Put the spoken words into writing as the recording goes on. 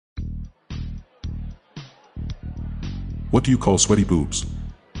What do you call sweaty boobs?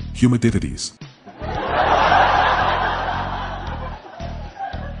 Humidities.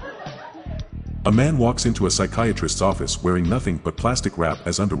 A man walks into a psychiatrist's office wearing nothing but plastic wrap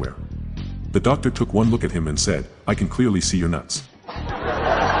as underwear. The doctor took one look at him and said, "I can clearly see your nuts."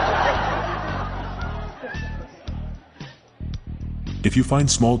 If you find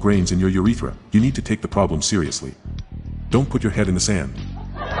small grains in your urethra, you need to take the problem seriously. Don't put your head in the sand.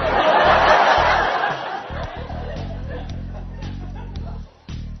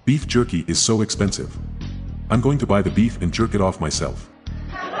 Beef jerky is so expensive. I'm going to buy the beef and jerk it off myself.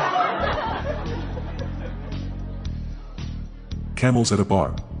 Camels at a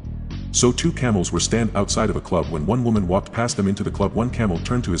bar. So two camels were stand outside of a club when one woman walked past them into the club. One camel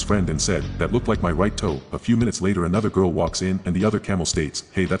turned to his friend and said, "That looked like my right toe." A few minutes later another girl walks in and the other camel states,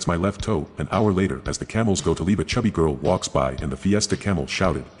 "Hey, that's my left toe." An hour later as the camels go to leave, a chubby girl walks by and the Fiesta camel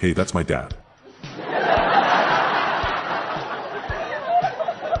shouted, "Hey, that's my dad."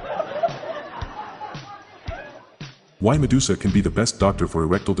 Why Medusa can be the best doctor for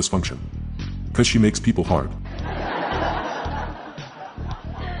erectile dysfunction? 'Cause she makes people hard.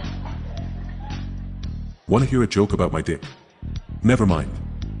 Wanna hear a joke about my dick? Never mind.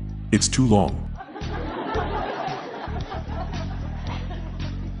 It's too long.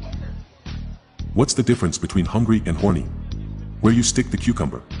 What's the difference between hungry and horny? Where you stick the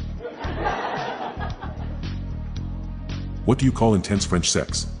cucumber. What do you call intense French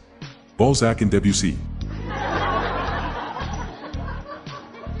sex? Balzac and Debussy.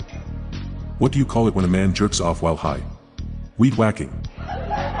 What do you call it when a man jerks off while high? Weed whacking.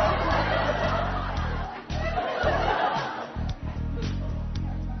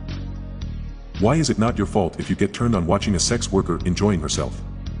 Why is it not your fault if you get turned on watching a sex worker enjoying herself?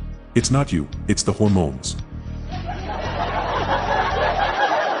 It's not you, it's the hormones.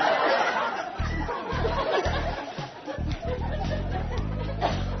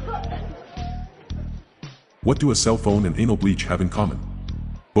 What do a cell phone and anal bleach have in common?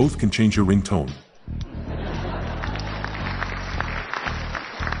 Both can change your ringtone.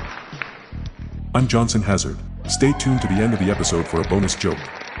 I'm Johnson Hazard. Stay tuned to the end of the episode for a bonus joke.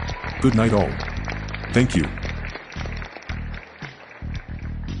 Good night all. Thank you.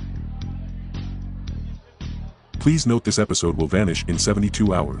 Please note this episode will vanish in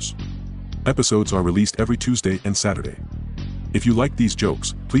 72 hours. Episodes are released every Tuesday and Saturday. If you like these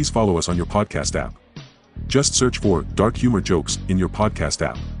jokes, please follow us on your podcast app. Just search for Dark Humor Jokes in your podcast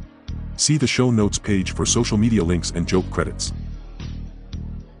app. See the show notes page for social media links and joke credits.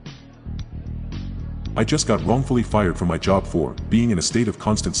 I just got wrongfully fired from my job for being in a state of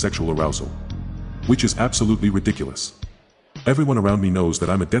constant sexual arousal. Which is absolutely ridiculous. Everyone around me knows that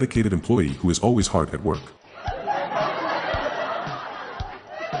I'm a dedicated employee who is always hard at work.